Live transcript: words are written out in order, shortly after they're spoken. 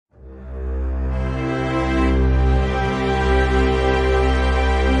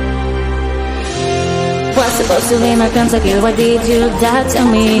supposed to be my pentakill, why did you that to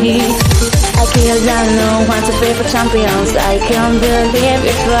me? I killed unknown, want to play for champions, I can't believe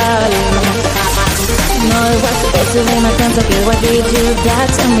it's falling. No, it was supposed to be my pentakill, why did you that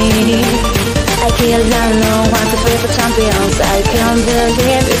to me? I killed unknown, want to play for champions, I can't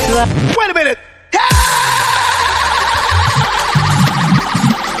believe it's falling. Wait a minute!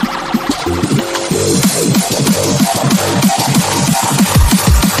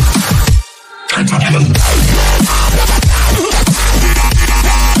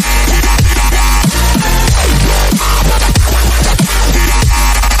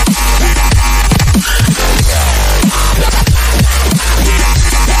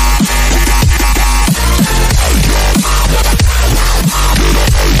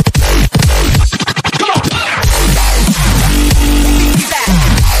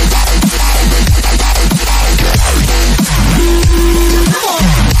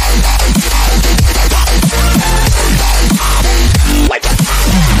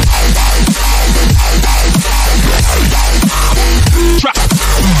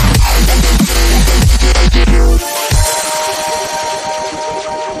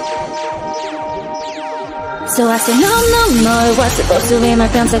 So I said, no, it was supposed to be my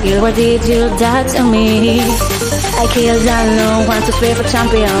pentakill, why did you that to me? I killed unknown, want to play for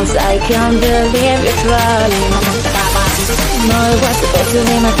champions, I can't believe it's falling. No, it was supposed to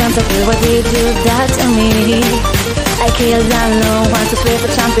be my pentakill, why did you that to me? I killed unknown, want to play for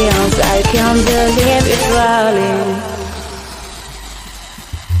champions, I can't believe it's falling.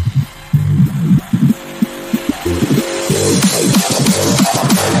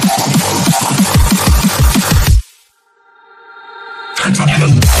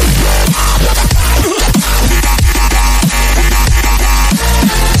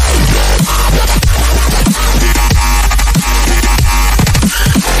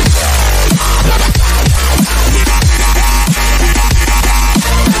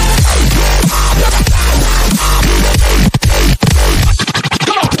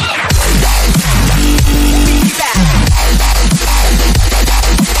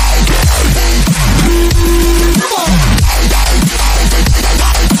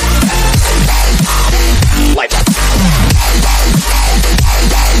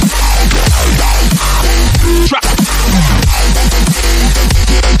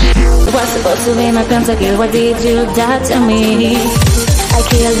 Supposed to be my pentakill, why did you that to me? I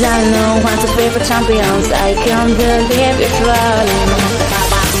killed unknown, want to play for champions, I can't believe it's falling.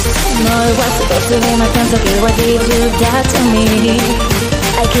 No, it was supposed to be my pentakill, why did you that to me?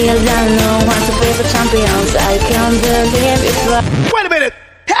 I killed unknown, want to play for champions, I can't believe it's falling. Wait a minute!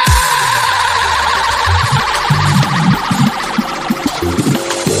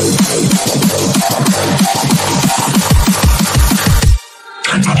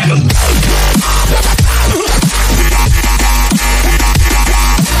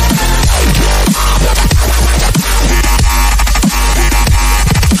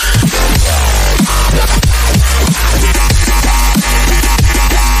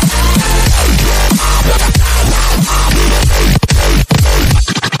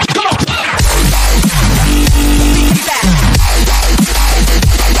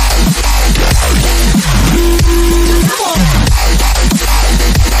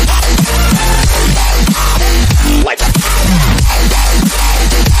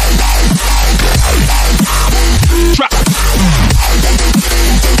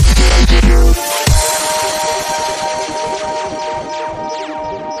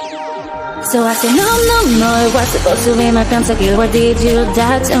 So I said, no, it was supposed to be my pentakill, why did you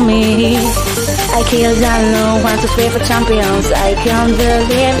that to me? I killed unknown, want to play for champions, I can't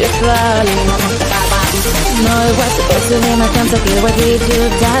believe it's falling. No, it was supposed to be my pentakill, why did you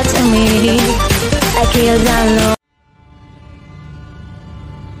that to me? I killed unknown.